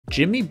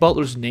Jimmy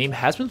Butler's name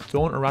has been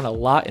thrown around a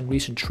lot in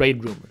recent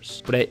trade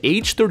rumors, but at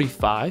age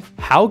 35,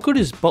 how good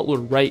is Butler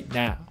right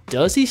now?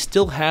 Does he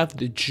still have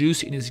the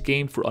juice in his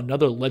game for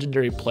another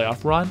legendary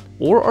playoff run,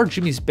 or are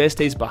Jimmy's best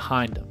days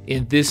behind him?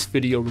 In this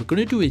video, we're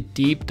going to do a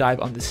deep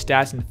dive on the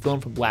stats and film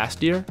from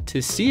last year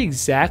to see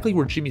exactly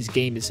where Jimmy's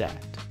game is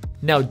at.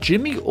 Now,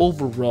 Jimmy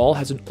overall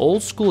has an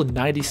old school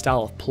 90s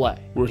style of play,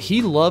 where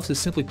he loves to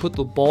simply put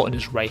the ball in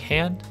his right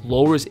hand,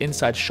 lower his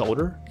inside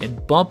shoulder,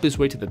 and bump his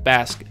way to the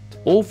basket.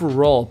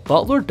 Overall,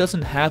 Butler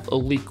doesn't have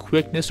elite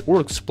quickness or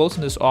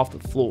explosiveness off the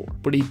floor,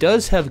 but he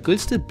does have good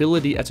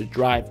stability as a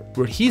driver,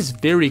 where he's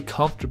very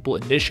comfortable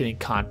initiating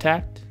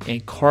contact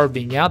and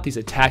carving out these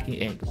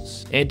attacking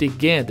angles. And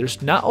again,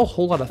 there's not a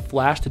whole lot of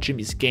flash to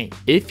Jimmy's game.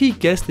 If he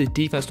gets the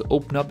defense to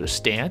open up their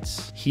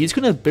stance, he's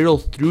going to barrel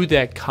through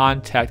that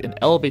contact and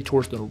elevate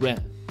towards the rim.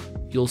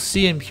 You'll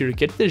see him here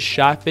get this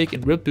shot fake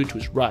and rip through to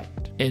his right.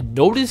 And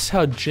notice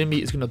how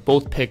Jimmy is going to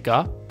both pick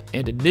up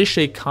and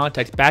initiate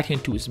contact back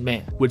into his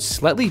man, which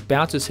slightly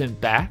bounces him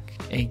back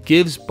and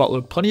gives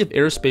Butler plenty of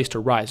airspace to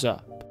rise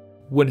up.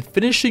 When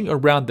finishing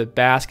around the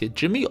basket,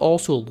 Jimmy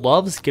also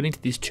loves getting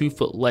to these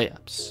 2-foot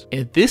layups,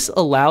 and this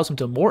allows him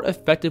to more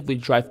effectively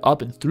drive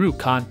up and through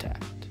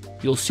contact.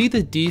 You'll see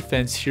the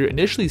defense here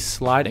initially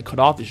slide and cut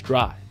off his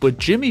drive, but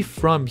Jimmy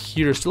from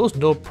here still has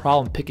no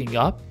problem picking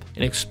up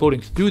and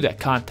exploding through that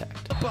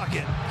contact. The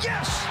bucket.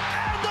 Yes!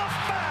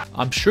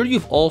 I'm sure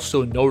you've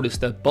also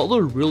noticed that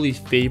Butler really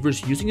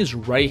favors using his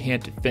right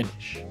hand to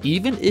finish,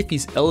 even if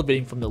he's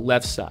elevating from the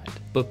left side.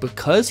 But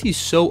because he's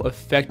so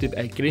effective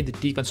at getting the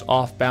defense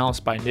off balance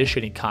by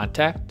initiating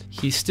contact,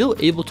 he's still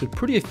able to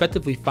pretty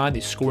effectively find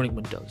these scoring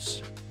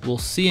windows. We'll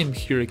see him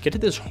here get to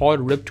this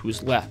hard rip to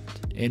his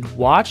left, and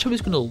watch how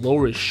he's going to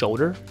lower his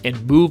shoulder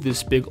and move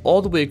this big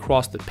all the way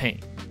across the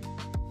paint.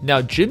 Now,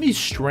 Jimmy's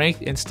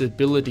strength and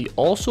stability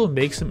also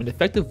makes him an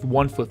effective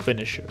 1-foot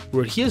finisher,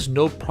 where he has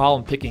no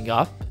problem picking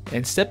up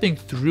and stepping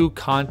through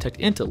contact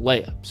into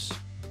layups.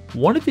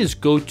 One of his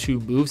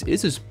go-to moves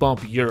is his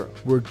bump euro,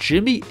 where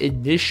Jimmy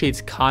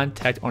initiates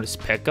contact on his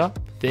pickup,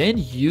 then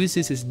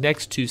uses his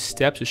next 2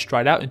 steps to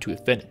stride out into a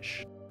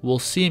finish. We'll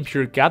see him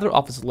here gather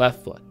off his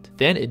left foot,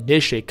 then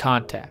initiate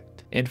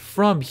contact, and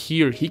from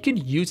here he can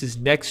use his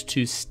next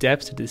 2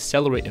 steps to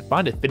decelerate and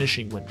find a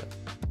finishing window.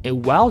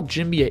 And while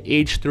Jimmy at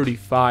age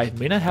 35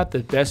 may not have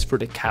the best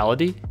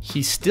verticality,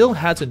 he still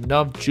has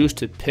enough juice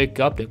to pick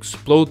up and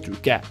explode through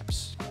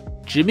gaps.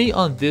 Jimmy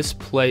on this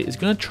play is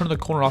going to turn the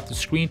corner off the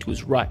screen to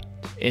his right.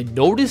 And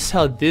notice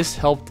how this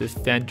help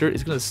defender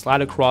is going to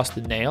slide across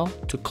the nail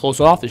to close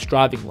off his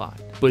driving line.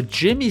 But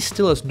Jimmy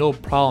still has no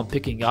problem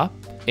picking up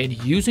and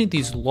using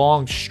these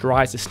long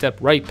strides to step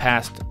right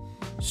past him.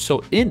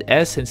 So in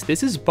essence,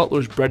 this is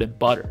Butler's bread and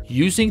butter,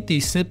 using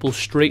these simple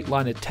straight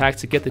line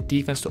attacks to get the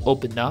defense to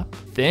open up,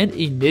 then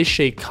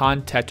initiate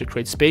contact to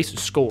create space to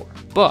score.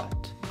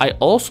 But I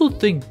also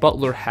think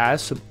Butler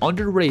has some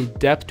underrated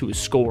depth to his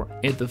scoring,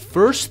 and the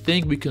first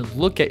thing we can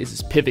look at is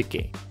his pivot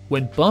game.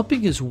 When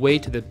bumping his way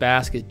to the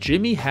basket,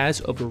 Jimmy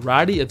has a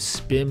variety of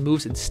spin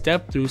moves and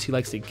step throughs he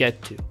likes to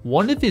get to.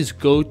 One of his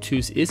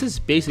go-tos is his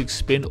basic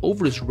spin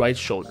over his right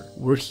shoulder,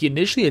 where he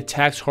initially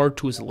attacks hard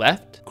to his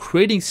left,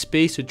 creating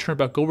space to turn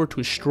back over to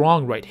his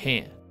strong right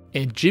hand.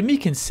 And Jimmy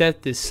can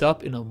set this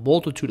up in a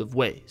multitude of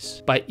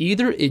ways, by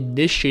either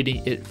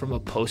initiating it from a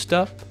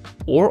post-up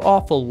or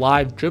off a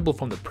live dribble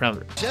from the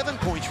perimeter. 7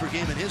 points per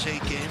game in his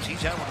 8 games.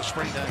 He's out with a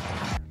sprained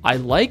ankle. I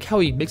like how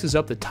he mixes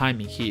up the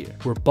timing here,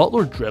 where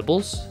Butler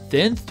dribbles,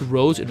 then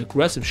throws an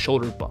aggressive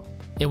shoulder bump.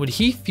 And when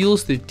he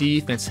feels the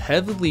defense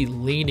heavily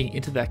leaning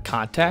into that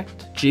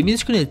contact,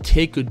 Jimmy's going to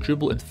take a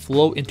dribble and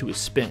flow into his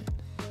spin.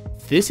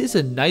 This is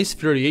a nice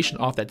variation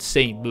off that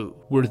same move,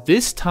 where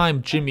this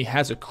time Jimmy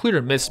has a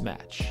clear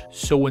mismatch.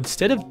 So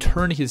instead of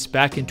turning his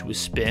back into a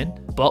spin,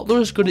 Butler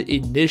is going to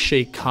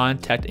initiate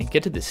contact and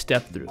get to the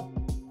step through.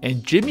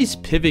 And Jimmy's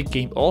pivot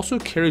game also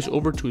carries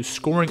over to his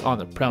scoring on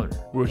the perimeter,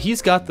 where he's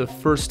got the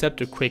first step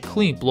to create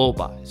clean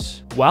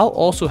blow-bys, while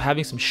also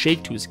having some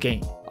shake to his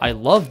game. I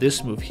love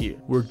this move here,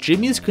 where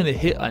Jimmy is going to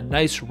hit a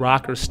nice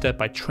rocker step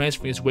by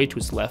transferring his weight to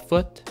his left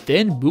foot,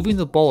 then moving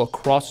the ball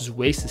across his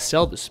waist to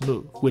sell this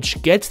move,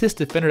 which gets this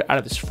defender out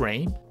of his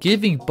frame,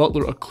 giving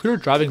Butler a clear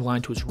driving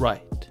line to his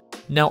right.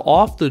 Now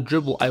off the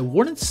dribble, I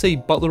wouldn't say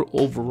Butler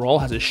overall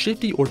has a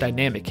shifty or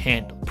dynamic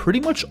handle. Pretty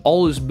much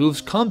all his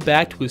moves come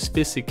back to his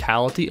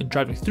physicality and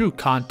driving through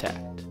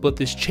contact. But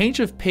this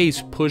change of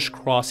pace push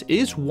cross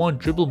is one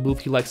dribble move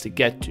he likes to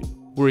get to,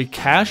 where he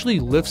casually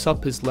lifts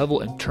up his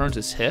level and turns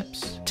his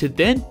hips, to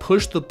then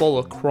push the ball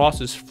across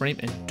his frame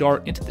and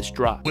dart into this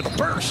drive. With a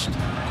burst,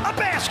 a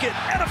basket,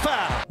 and a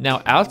foul.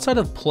 Now outside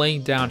of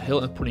playing downhill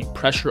and putting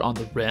pressure on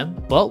the rim,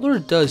 Butler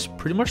does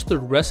pretty much the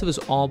rest of his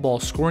on-ball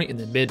scoring in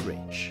the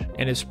mid-range,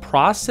 and his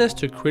process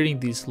to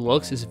creating these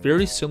looks is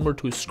very similar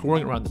to his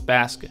scoring around the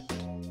basket,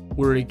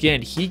 where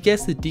again he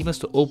gets the defense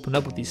to open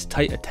up with these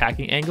tight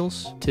attacking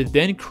angles, to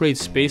then create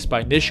space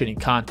by initiating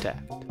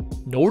contact.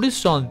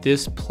 Notice on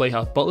this play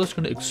how Butler's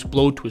going to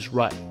explode to his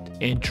right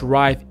and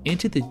drive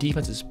into the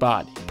defense's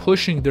body,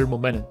 pushing their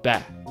momentum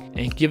back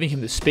and giving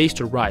him the space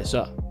to rise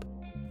up.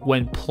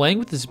 When playing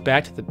with his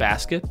back to the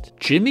basket,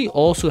 Jimmy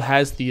also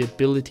has the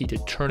ability to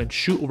turn and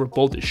shoot over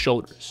both his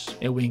shoulders,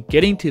 and when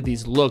getting to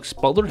these looks,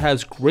 Butler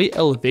has great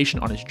elevation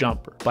on his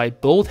jumper by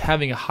both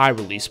having a high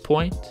release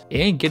point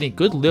and getting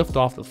good lift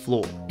off the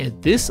floor, and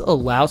this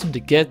allows him to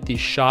get these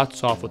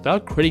shots off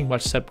without creating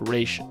much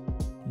separation.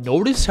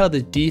 Notice how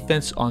the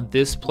defense on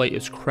this play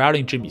is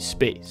crowding Jimmy's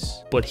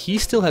space, but he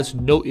still has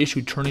no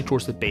issue turning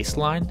towards the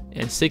baseline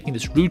and sinking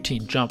this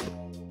routine jumper.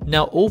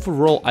 Now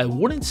overall, I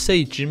wouldn't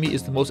say Jimmy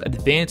is the most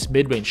advanced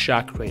mid-range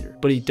shot creator,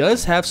 but he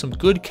does have some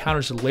good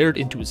counters layered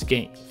into his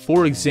game.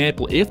 For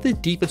example, if the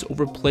defense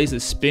overplays a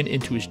spin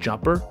into his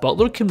jumper,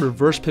 Butler can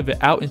reverse pivot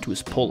out into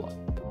his pull-up.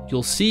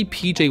 You'll see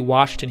PJ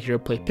Washington here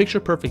play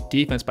picture-perfect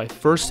defense by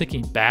first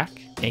sinking back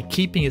and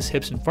keeping his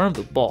hips in front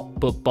of the ball,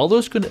 but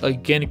Butler's going to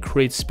again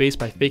create space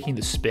by faking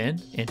the spin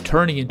and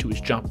turning into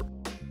his jumper.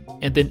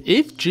 And then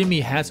if Jimmy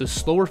has a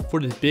slower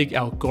footed big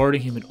out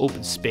guarding him in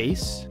open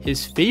space,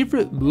 his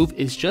favorite move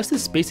is just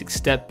his basic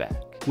step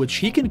back, which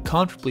he can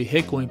comfortably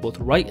hit going both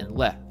right and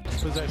left.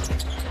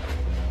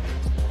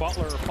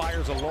 Butler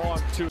fires a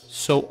long two.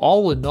 So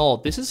all in all,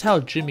 this is how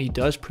Jimmy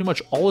does pretty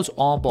much all his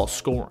on-ball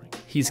scoring.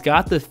 He's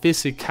got the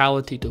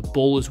physicality to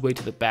bowl his way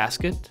to the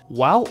basket,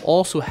 while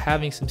also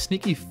having some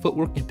sneaky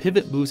footwork and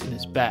pivot moves in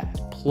his bag.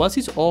 Plus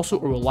he's also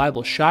a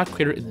reliable shot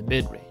creator in the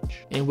mid-range.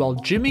 And while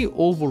Jimmy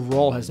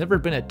overall has never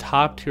been a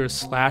top tier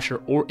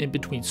slasher or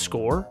in-between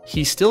scorer,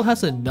 he still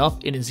has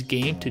enough in his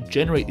game to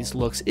generate these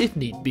looks if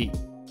need be.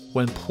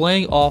 When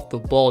playing off the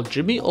ball,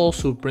 Jimmy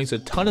also brings a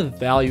ton of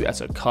value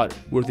as a cutter,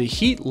 where the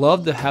Heat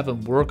love to have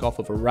him work off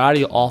a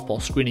variety of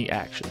off-ball screening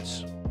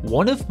actions.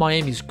 One of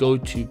Miami's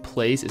go-to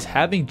plays is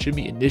having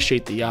Jimmy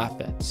initiate the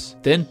offense,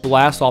 then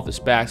blast off his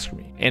back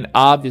screen. And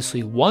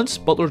obviously, once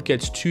Butler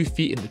gets 2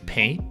 feet in the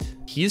paint,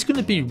 he's going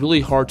to be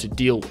really hard to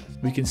deal with.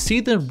 We can see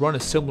them run a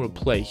similar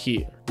play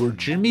here, where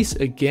Jimmy's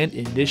again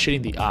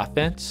initiating the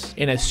offense,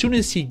 and as soon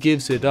as he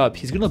gives it up,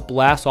 he's going to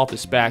blast off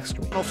his back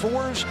screen.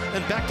 Fours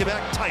and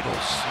back-to-back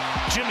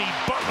titles. Jimmy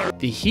Butler.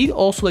 The Heat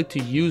also like to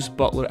use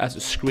Butler as a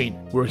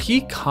screener, where he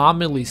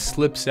commonly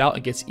slips out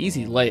and gets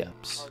easy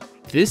layups.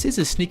 This is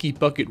a sneaky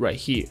bucket right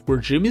here, where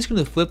Jimmy's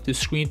going to flip the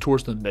screen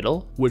towards the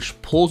middle,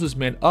 which pulls his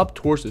man up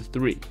towards the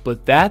 3,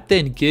 but that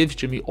then gives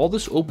Jimmy all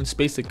this open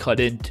space to cut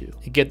into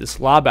and get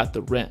this lob at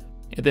the rim.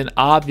 And then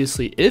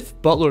obviously, if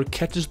Butler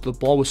catches the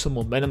ball with some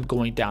momentum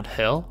going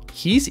downhill,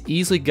 he's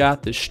easily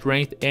got the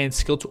strength and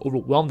skill to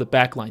overwhelm the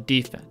backline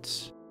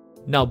defense.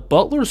 Now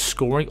Butler's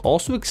scoring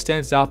also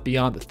extends out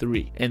beyond the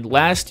 3, and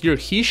last year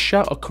he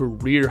shot a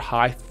career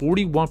high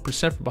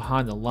 41% from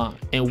behind the line.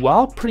 And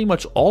while pretty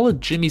much all of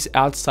Jimmy's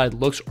outside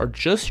looks are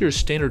just your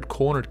standard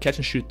cornered catch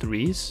and shoot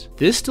 3s,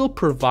 this still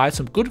provides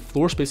some good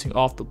floor spacing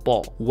off the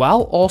ball,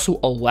 while also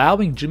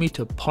allowing Jimmy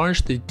to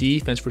punish the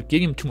defense for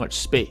giving him too much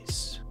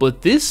space.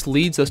 But this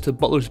leads us to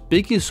Butler's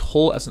biggest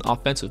hole as an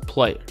offensive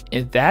player,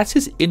 and that's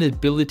his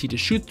inability to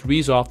shoot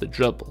 3s off the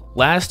dribble.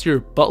 Last year,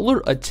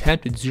 Butler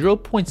attempted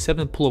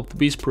 0.7 pull-up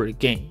 3s per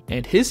game,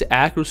 and his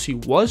accuracy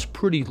was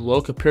pretty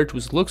low compared to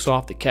his looks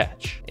off the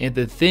catch. And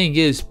the thing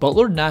is,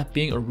 Butler not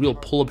being a real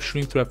pull-up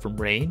shooting threat from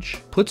range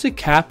puts a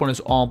cap on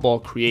his on-ball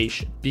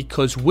creation,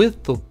 because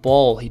with the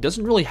ball, he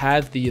doesn't really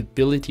have the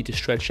ability to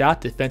stretch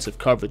out defensive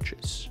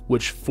coverages,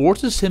 which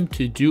forces him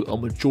to do a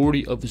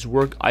majority of his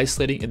work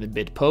isolating in the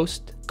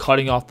mid-post,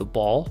 cutting off the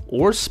ball,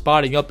 or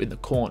spotting up in the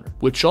corner,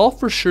 which all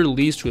for sure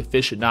leads to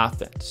efficient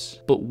offense.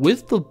 But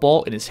with the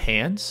ball in his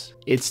hands,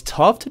 it's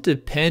tough to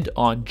depend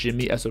on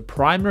Jimmy as a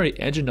primary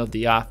engine of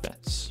the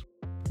offense.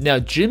 Now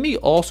Jimmy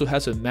also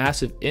has a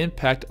massive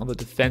impact on the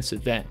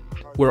defensive end,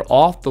 where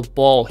off the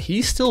ball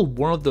he's still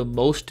one of the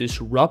most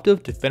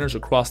disruptive defenders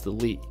across the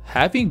league,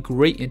 having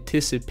great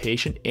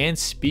anticipation and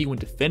speed when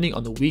defending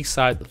on the weak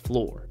side of the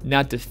floor.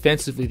 Now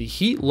defensively, the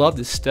Heat love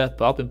to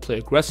step up and play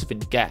aggressive in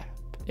gap.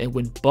 And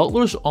when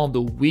Butler's on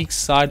the weak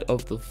side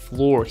of the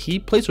floor, he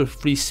plays a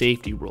free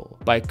safety role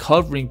by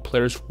covering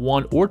players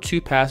 1 or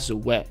 2 passes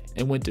away.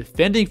 And when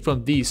defending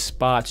from these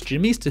spots,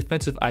 Jimmy's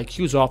defensive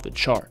IQ is off the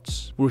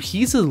charts, where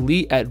he's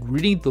elite at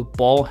reading the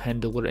ball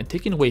handler and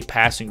taking away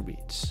passing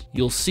reads.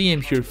 You'll see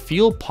him here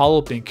feel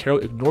Paulo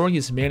Banchero ignoring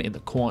his man in the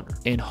corner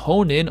and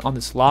hone in on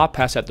this lob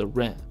pass at the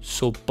rim.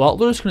 So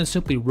Butler's going to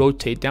simply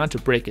rotate down to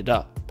break it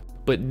up.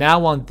 But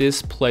now on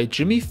this play,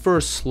 Jimmy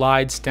first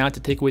slides down to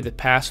take away the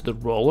pass to the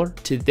roller,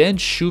 to then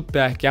shoot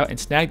back out and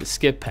snag the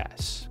skip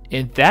pass.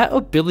 And that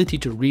ability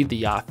to read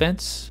the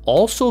offense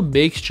also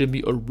makes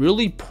Jimmy a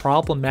really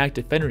problematic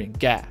defender in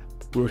gap,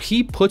 where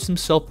he puts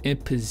himself in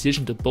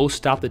position to both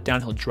stop the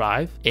downhill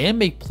drive and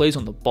make plays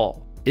on the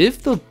ball.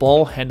 If the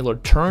ball handler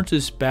turns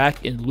his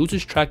back and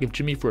loses track of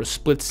Jimmy for a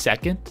split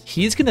second,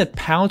 he's going to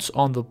pounce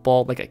on the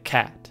ball like a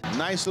cat,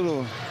 Nice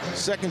little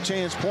second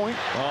chance point.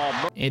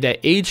 And at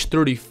age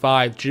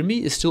 35,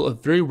 Jimmy is still a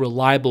very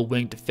reliable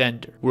wing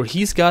defender, where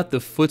he's got the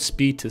foot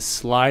speed to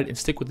slide and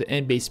stick with the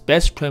NBA's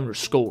best perimeter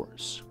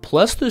scorers,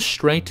 plus the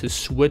strength to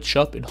switch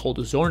up and hold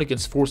his own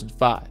against 4s and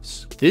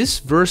 5s. This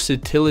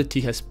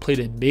versatility has played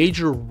a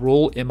major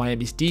role in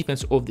Miami's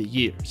defense over the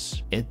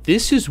years, and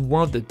this is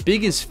one of the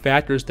biggest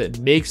factors that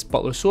makes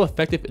Butler so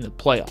effective in the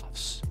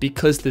playoffs.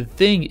 Because the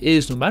thing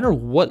is, no matter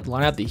what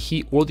lineup the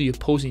Heat or the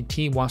opposing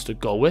team wants to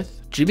go with,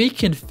 Jimmy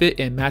can fit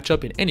and match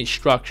up in any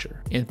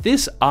structure, and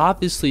this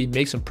obviously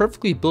makes him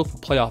perfectly built for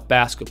playoff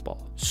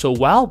basketball. So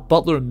while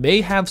Butler may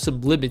have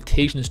some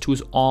limitations to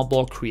his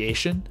on-ball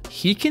creation,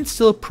 he can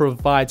still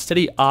provide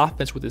steady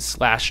offense with his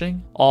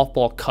slashing,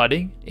 off-ball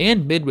cutting,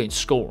 and mid-range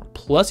scoring.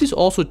 Plus, he's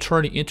also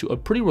turning into a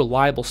pretty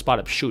reliable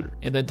spot-up shooter.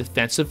 And then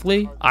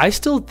defensively, I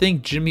still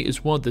think Jimmy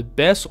is one of the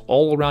best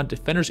all-around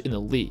defenders in the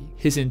league.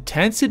 His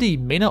intensity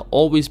may not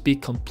always be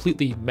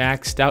completely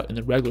maxed out in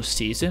the regular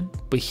season,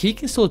 but he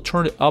can still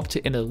turn it up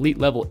to an elite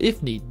level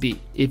if need be.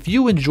 If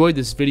you enjoyed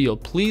this video,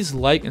 please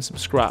like and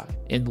subscribe,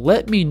 and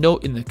let me know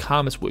in the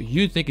comments what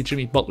you think of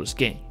Jimmy Butler's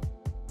game.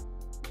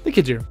 The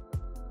Kid's here.